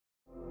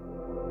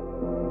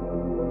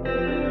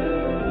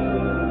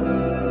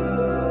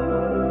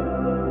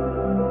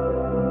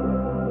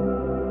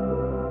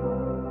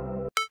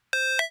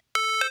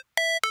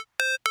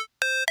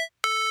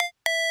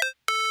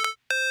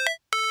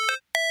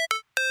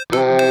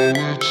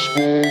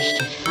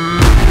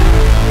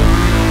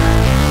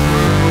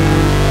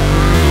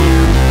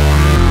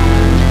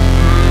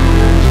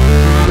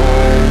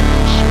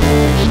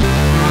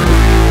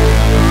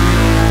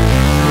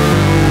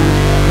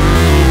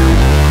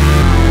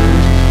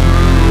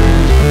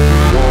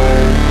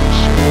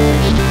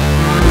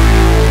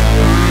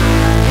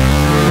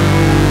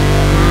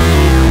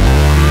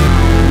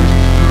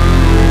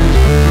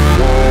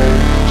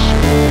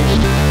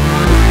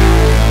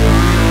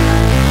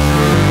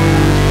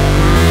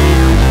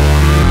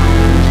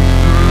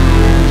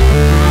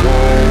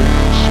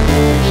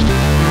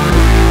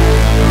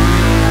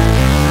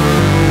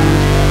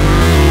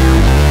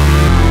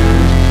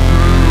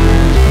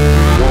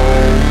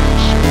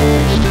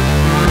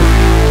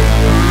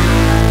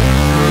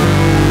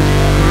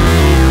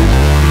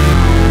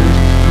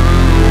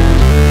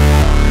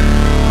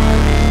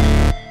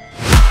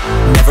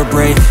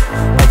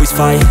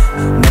Fight,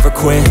 never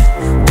quit,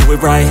 do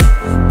it right,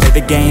 play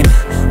the game,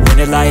 win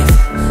it life,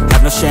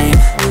 have no shame,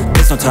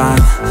 there's no time,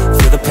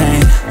 feel the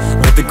pain,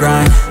 live the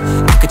grind,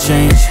 I could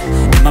change,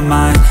 in my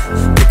mind,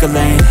 pick a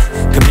lane,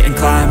 commit and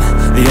climb,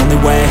 the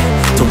only way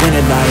to win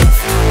at life.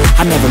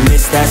 I never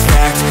miss, that's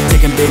fact,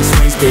 taking big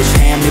swings, bitch,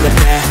 hand me the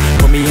bat,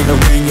 put me in the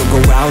ring, you'll go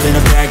out in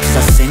a bag, cause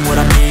I sing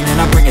what I mean and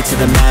I bring it to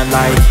the mad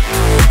light.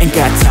 Ain't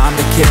got time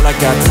to kill, I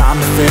got time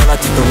to feel, I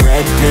took the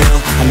red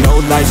pill, I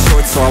know life's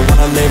short so I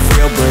wanna live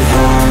real, but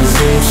how's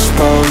it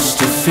supposed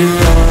to feel?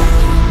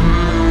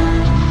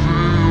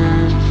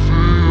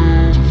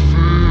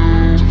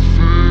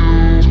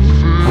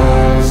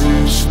 How's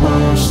it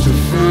supposed to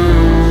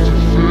feel?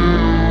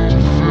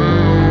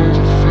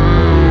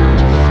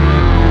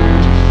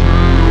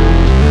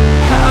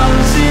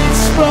 How's it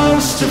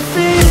supposed to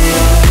feel?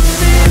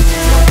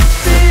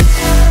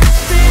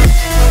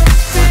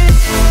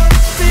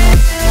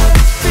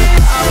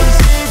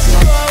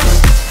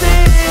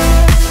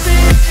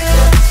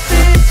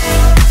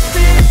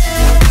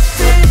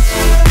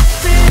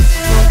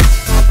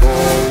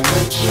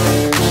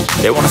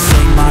 They wanna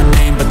sing my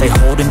name, but they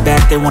holding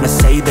back. They wanna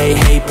say they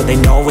hate, but they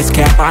know it's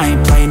cap. I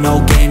ain't play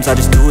no games, I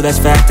just do, that's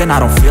fact. And I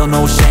don't feel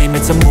no shame,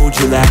 it's a mood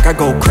you lack. I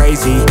go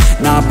crazy,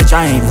 nah bitch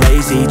I ain't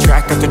lazy.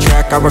 Track after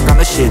track, I work on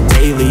the shit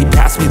daily.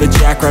 Pass me the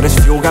jack, right as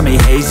fuel, got me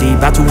hazy.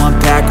 About to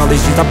unpack all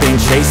these things I've been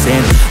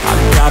chasing.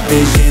 I've got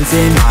visions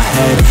in my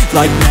head,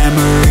 like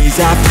memories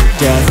after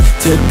death.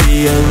 To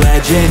be a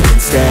legend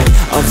instead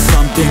of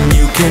something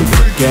you can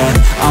forget.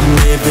 I'm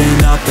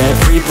living up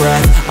every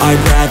breath, I'd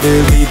rather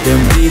lead than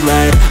be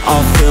led.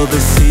 I'll fill the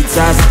seats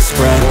as I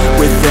spread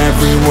with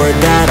every word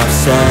that I've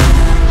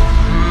said.